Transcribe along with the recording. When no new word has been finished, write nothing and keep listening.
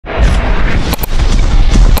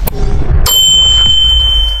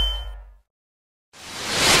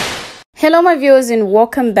Hello my viewers and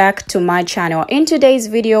welcome back to my channel. In today's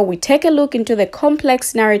video, we take a look into the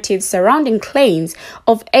complex narratives surrounding claims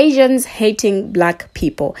of Asians hating black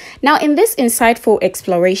people. Now in this insightful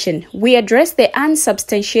exploration, we address the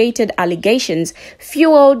unsubstantiated allegations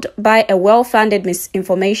fueled by a well-funded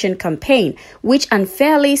misinformation campaign which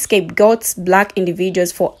unfairly scapegoats black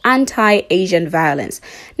individuals for anti-Asian violence.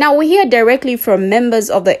 Now we hear directly from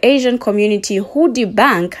members of the Asian community who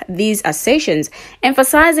debunk these assertions,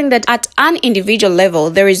 emphasizing that at an individual level,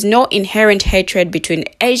 there is no inherent hatred between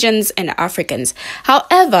Asians and Africans.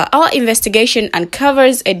 However, our investigation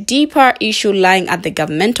uncovers a deeper issue lying at the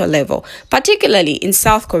governmental level, particularly in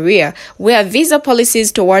South Korea, where visa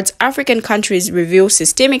policies towards African countries reveal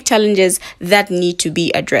systemic challenges that need to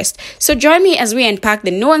be addressed. So join me as we unpack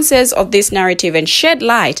the nuances of this narrative and shed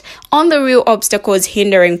light on the real obstacles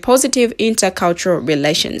hindering positive intercultural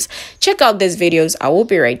relations. Check out these videos. I will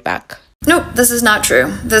be right back. Nope, this is not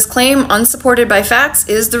true. This claim, unsupported by facts,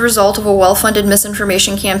 is the result of a well-funded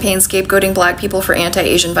misinformation campaign scapegoating black people for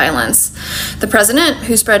anti-Asian violence. The president,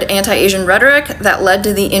 who spread anti-Asian rhetoric that led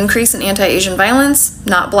to the increase in anti-Asian violence,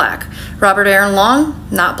 not black. Robert Aaron Long,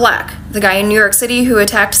 not black. The guy in New York City who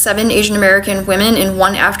attacked 7 Asian American women in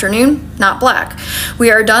one afternoon, not black.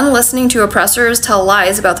 We are done listening to oppressors tell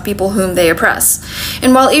lies about the people whom they oppress.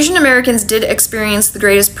 And while Asian Americans did experience the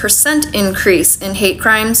greatest % increase in hate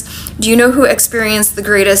crimes, do you know who experienced the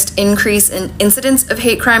greatest increase in incidents of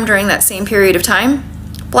hate crime during that same period of time?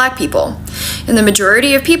 Black people. And the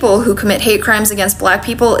majority of people who commit hate crimes against black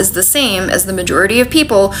people is the same as the majority of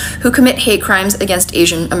people who commit hate crimes against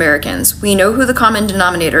Asian Americans. We know who the common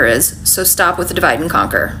denominator is, so stop with the divide and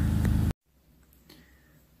conquer.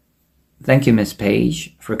 Thank you, Ms.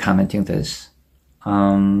 Page, for commenting this.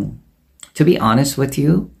 To be honest with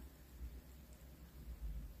you,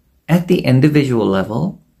 at the individual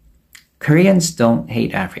level, Koreans don't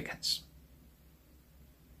hate Africans.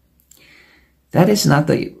 That is not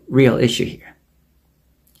the real issue here.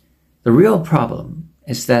 The real problem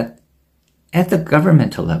is that at the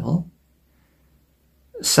governmental level,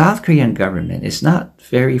 South Korean government is not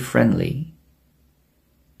very friendly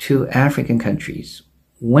to African countries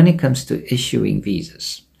when it comes to issuing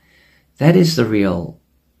visas. That is the real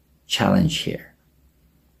challenge here.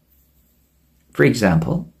 For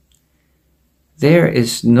example, there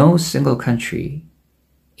is no single country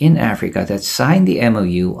in Africa that signed the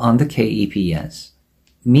MOU on the KEPS,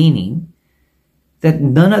 meaning that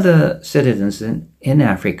none of the citizens in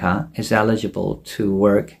Africa is eligible to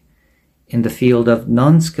work in the field of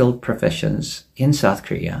non-skilled professions in South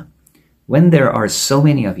Korea when there are so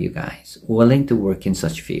many of you guys willing to work in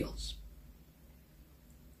such fields.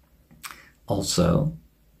 Also,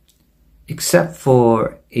 except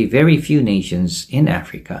for a very few nations in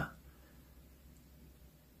Africa,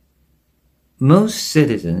 most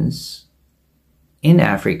citizens in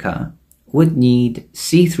Africa would need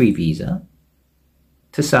C3 visa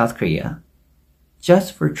to South Korea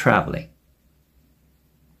just for traveling.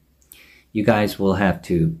 You guys will have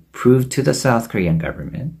to prove to the South Korean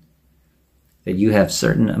government that you have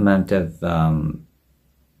certain amount of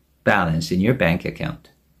balance in your bank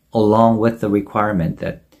account, along with the requirement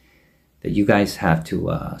that you guys have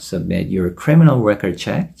to submit your criminal record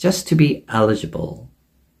check just to be eligible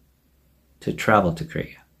to travel to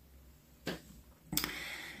Korea.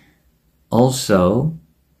 Also,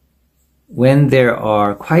 when there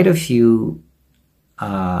are quite a few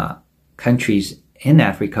countries in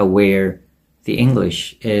Africa where the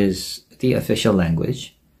English is the official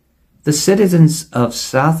language, the citizens of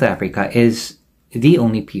South Africa is the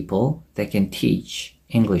only people that can teach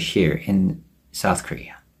English here in South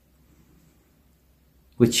Korea,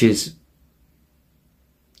 which is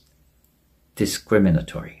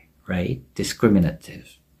discriminatory. Right?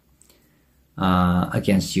 Discriminative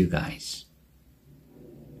against you guys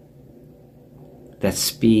that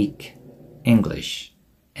speak English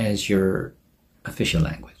as your official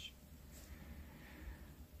language.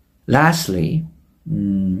 Lastly,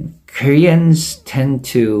 Koreans tend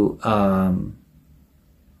to,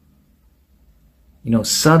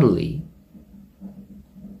 subtly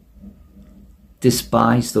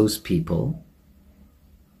despise those people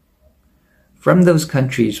from those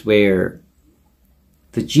countries where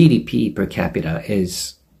the GDP per capita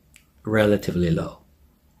is relatively low.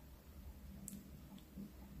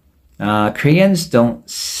 Koreans don't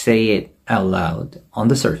say it out loud on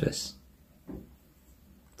the surface,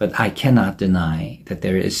 but I cannot deny that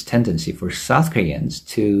there is tendency for South Koreans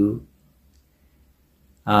to,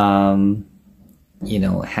 have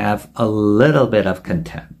a little bit of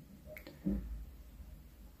contempt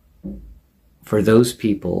for those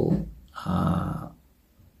people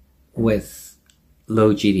with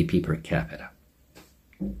low GDP per capita.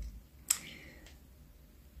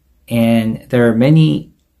 And there are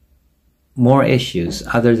many more issues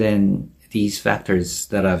other than these factors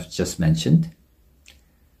that I've just mentioned.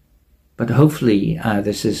 But hopefully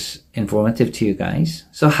this is informative to you guys.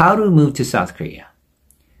 So how to move to South Korea?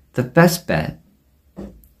 The best bet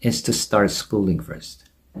is to start schooling first.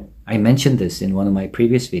 I mentioned this in one of my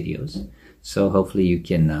previous videos, so hopefully you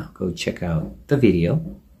can go check out the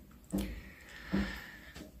video.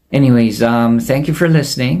 Anyways, thank you for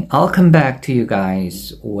listening. I'll come back to you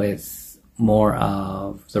guys with more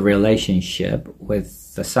of the relationship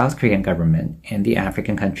with the South Korean government and the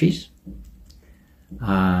African countries.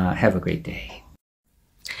 Have a great day.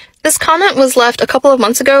 This comment was left a couple of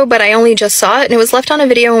months ago, but I only just saw it, and it was left on a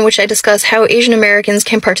video in which I discuss how Asian Americans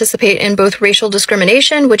can participate in both racial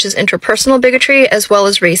discrimination, which is interpersonal bigotry, as well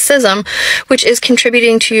as racism, which is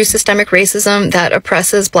contributing to systemic racism that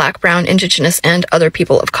oppresses Black, Brown, Indigenous, and other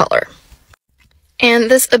people of color.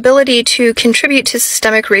 And this ability to contribute to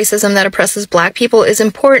systemic racism that oppresses Black people is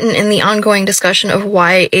important in the ongoing discussion of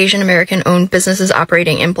why Asian American-owned businesses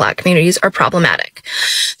operating in Black communities are problematic.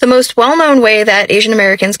 The most well-known way that Asian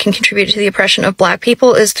Americans can contribute to the oppression of Black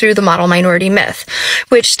people is through the model minority myth,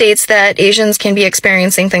 which states that Asians can be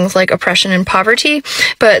experiencing things like oppression and poverty,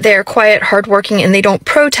 but they're quiet, hardworking, and they don't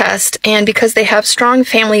protest, and because they have strong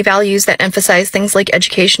family values that emphasize things like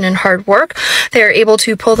education and hard work, they're able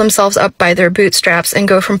to pull themselves up by their bootstraps and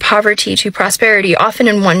go from poverty to prosperity, often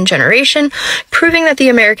in one generation, proving that the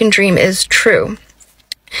American dream is true.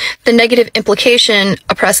 The negative implication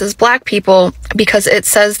oppresses Black people because it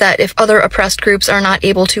says that if other oppressed groups are not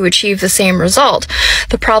able to achieve the same result,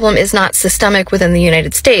 the problem is not systemic within the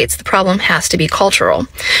United States. The problem has to be cultural.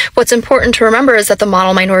 What's important to remember is that the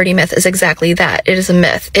model minority myth is exactly that. It is a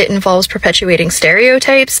myth. It involves perpetuating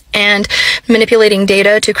stereotypes and manipulating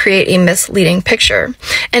data to create a misleading picture.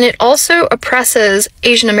 And it also oppresses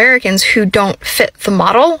Asian Americans who don't fit the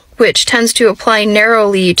model, which tends to apply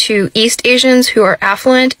narrowly to East Asians who are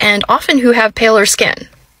affluent and often who have paler skin.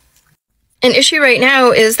 An issue right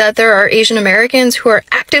now is that there are Asian Americans who are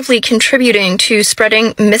actively contributing to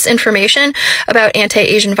spreading misinformation about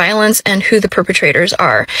anti-Asian violence and who the perpetrators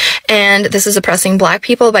are. And this is oppressing Black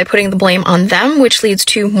people by putting the blame on them, which leads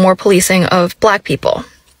to more policing of Black people.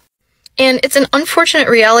 And it's an unfortunate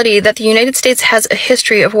reality that the United States has a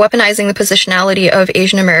history of weaponizing the positionality of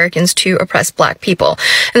Asian Americans to oppress Black people.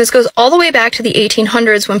 And this goes all the way back to the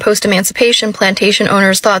 1800s when post-emancipation plantation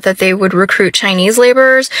owners thought that they would recruit Chinese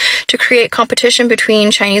laborers to create competition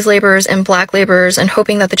between Chinese laborers and Black laborers, and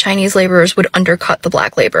hoping that the Chinese laborers would undercut the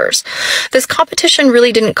Black laborers. This competition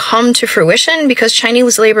really didn't come to fruition because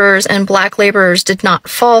Chinese laborers and Black laborers did not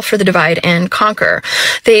fall for the divide and conquer.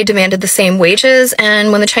 They demanded the same wages,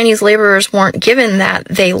 and when the Chinese laborers weren't given that,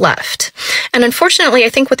 they left. And unfortunately, I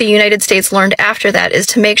think what the United States learned after that is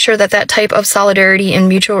to make sure that that type of solidarity and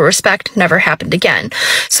mutual respect never happened again.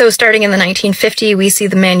 So starting in the 1950s, we see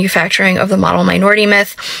the manufacturing of the model minority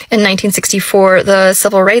myth. In 1964, the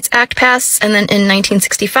Civil Rights Act passed, and then in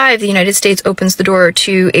 1965, the United States opens the door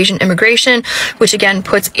to Asian immigration, which again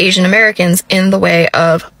puts Asian Americans in the way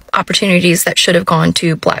of opportunities that should have gone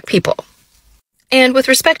to Black people. And with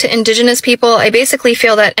respect to Indigenous people, I basically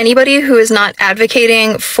feel that anybody who is not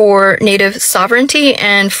advocating for Native sovereignty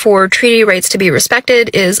and for treaty rights to be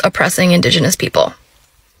respected is oppressing Indigenous people.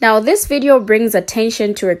 Now, this video brings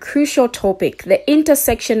attention to a crucial topic, the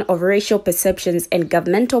intersection of racial perceptions and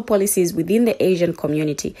governmental policies within the Asian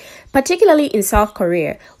community, particularly in South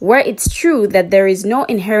Korea, where it's true that there is no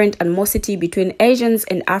inherent animosity between Asians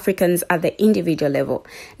and Africans at the individual level.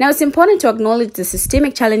 Now, it's important to acknowledge the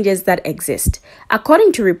systemic challenges that exist.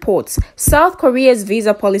 According to reports, South Korea's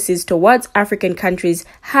visa policies towards African countries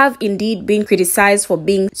have indeed been criticized for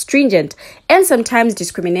being stringent and sometimes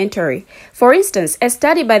discriminatory. For instance, a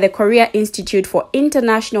study by the Korea Institute for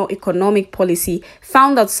International Economic Policy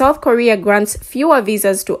found that South Korea grants fewer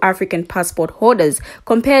visas to African passport holders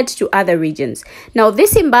compared to other regions. Now,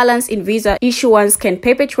 this imbalance in visa issuance can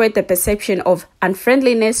perpetuate the perception of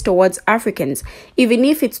unfriendliness towards Africans, even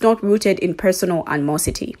if it's not rooted in personal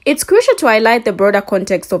animosity. It's crucial to highlight the broader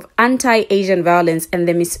context of anti-Asian violence and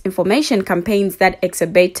the misinformation campaigns that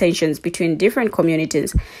exacerbate tensions between different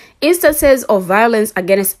communities. Instances of violence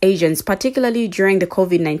against Asians, particularly during the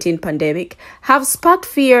COVID-19 pandemic, have sparked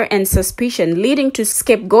fear and suspicion, leading to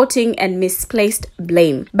scapegoating and misplaced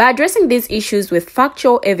blame. By addressing these issues with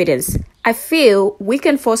factual evidence, I feel we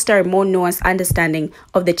can foster a more nuanced understanding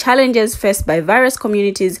of the challenges faced by various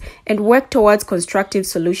communities and work towards constructive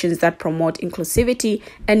solutions that promote inclusivity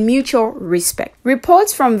and mutual respect.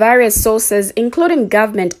 Reports from various sources, including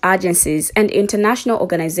government agencies and international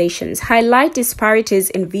organizations, highlight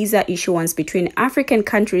disparities in visa issuance between African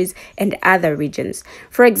countries and other regions.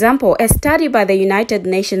 For example, a study by the United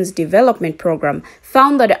Nations Development Programme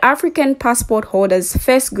found that African passport holders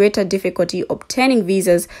face greater difficulty obtaining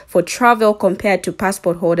visas for travel compared to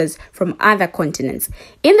passport holders from other continents.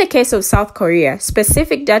 In the case of South Korea,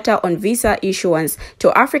 specific data on visa issuance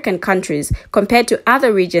to African countries compared to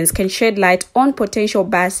other regions can shed light on potential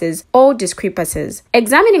biases or discrepancies.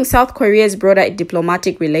 Examining South Korea's broader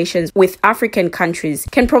diplomatic relations with African countries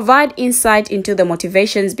can provide insight into the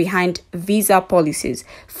motivations behind visa policies.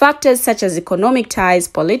 Factors such as economic ties,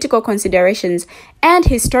 political considerations, and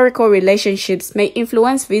historical relationships may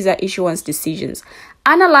influence visa issuance decisions.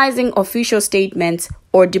 Analyzing official statements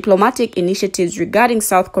or diplomatic initiatives regarding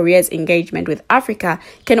South Korea's engagement with Africa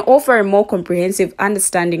can offer a more comprehensive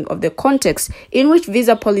understanding of the context in which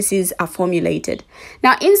visa policies are formulated.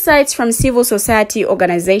 Now, insights from civil society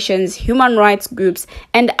organizations, human rights groups,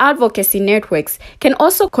 and advocacy networks can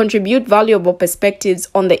also contribute valuable perspectives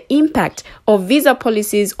on the impact of visa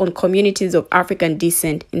policies on communities of African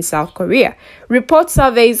descent in South Korea. Report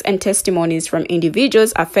surveys and testimonies from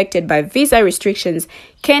individuals affected by visa restrictions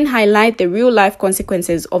can highlight the real-life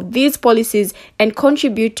consequences of these policies and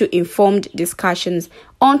contribute to informed discussions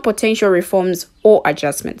on potential reforms or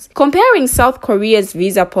adjustments. Comparing South Korea's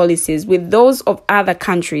visa policies with those of other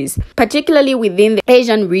countries, particularly within the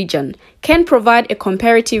Asian region, can provide a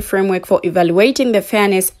comparative framework for evaluating the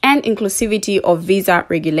fairness and inclusivity of visa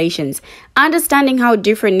regulations. Understanding how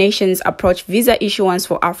different nations approach visa issuance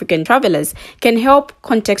for African travelers can help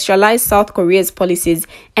contextualize South Korea's policies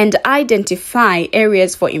and identify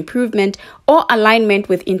areas for improvement or alignment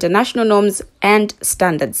with international norms and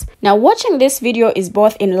standards. Now, watching this video is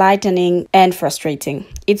both enlightening and frustrating.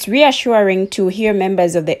 It's reassuring to hear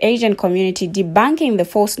members of the Asian community debunking the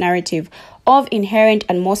false narrative of inherent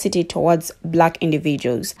animosity towards Black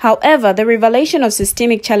individuals. However, the revelation of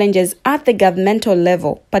systemic challenges at the governmental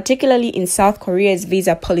level, particularly in South Korea's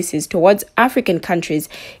visa policies towards African countries,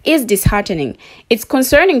 is disheartening. It's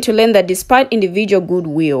concerning to learn that despite individual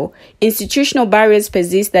goodwill, institutional barriers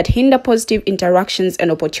persist that hinder positive interactions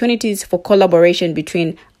and opportunities for collaboration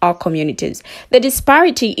between our communities. The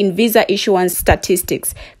disparity in visa issuance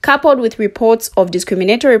statistics, coupled with reports of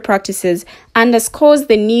discriminatory practices, underscores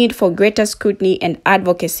the need for greater scrutiny and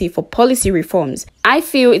advocacy for policy reforms. I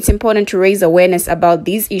feel it's important to raise awareness about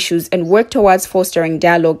these issues and work towards fostering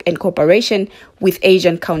dialogue and cooperation with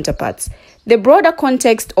Asian counterparts. The broader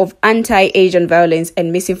context of anti-Asian violence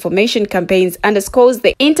and misinformation campaigns underscores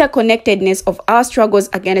the interconnectedness of our struggles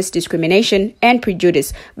against discrimination and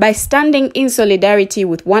prejudice. By standing in solidarity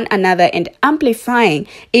with one another and amplifying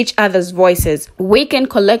each other's voices, we can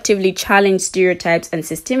collectively challenge stereotypes and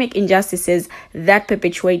systemic injustices that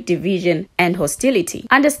perpetuate division and hostility.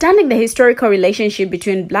 Understanding the historical relationship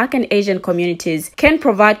between Black and Asian communities can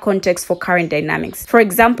provide context for current dynamics. For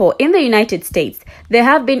example, in the United States, there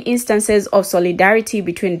have been instances of solidarity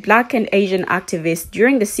between Black and Asian activists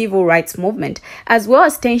during the civil rights movement, as well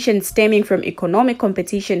as tensions stemming from economic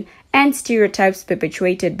competition and stereotypes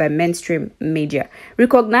perpetuated by mainstream media.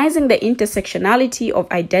 Recognizing the intersectionality of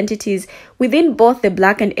identities within both the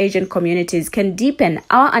Black and Asian communities can deepen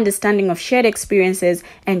our understanding of shared experiences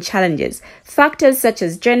and challenges. Factors such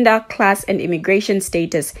as gender, class, and immigration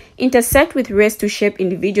status intersect with race to shape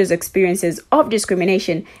individuals' experiences of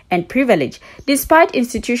discrimination and privilege. Despite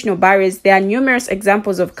institutional barriers, there are numerous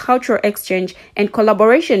examples of cultural exchange and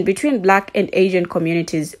collaboration between Black and Asian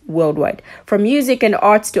communities worldwide. From music and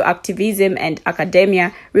arts to activism and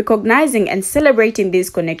academia, recognizing and celebrating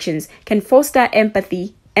these connections can foster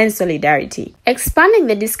empathy and solidarity. Expanding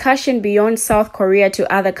the discussion beyond South Korea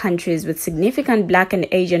to other countries with significant Black and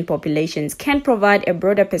Asian populations can provide a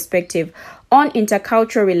broader perspective on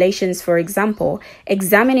intercultural relations. For example,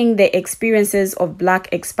 examining the experiences of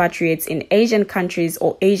Black expatriates in Asian countries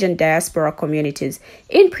or Asian diaspora communities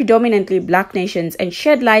in predominantly Black nations and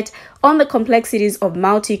shed light on the complexities of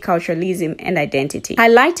multiculturalism and identity.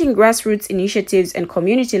 Highlighting grassroots initiatives and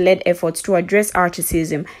community-led efforts to address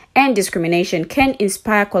racism and discrimination can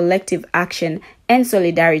inspire collective action and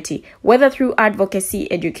solidarity, whether through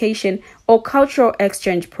advocacy, education, or cultural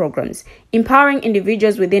exchange programs. Empowering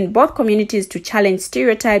individuals within both communities to challenge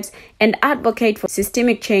stereotypes and advocate for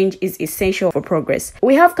systemic change is essential for progress.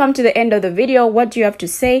 We have come to the end of the video. What do you have to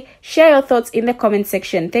say? Share your thoughts in the comment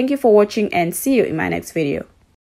section. Thank you for watching and see you in my next video.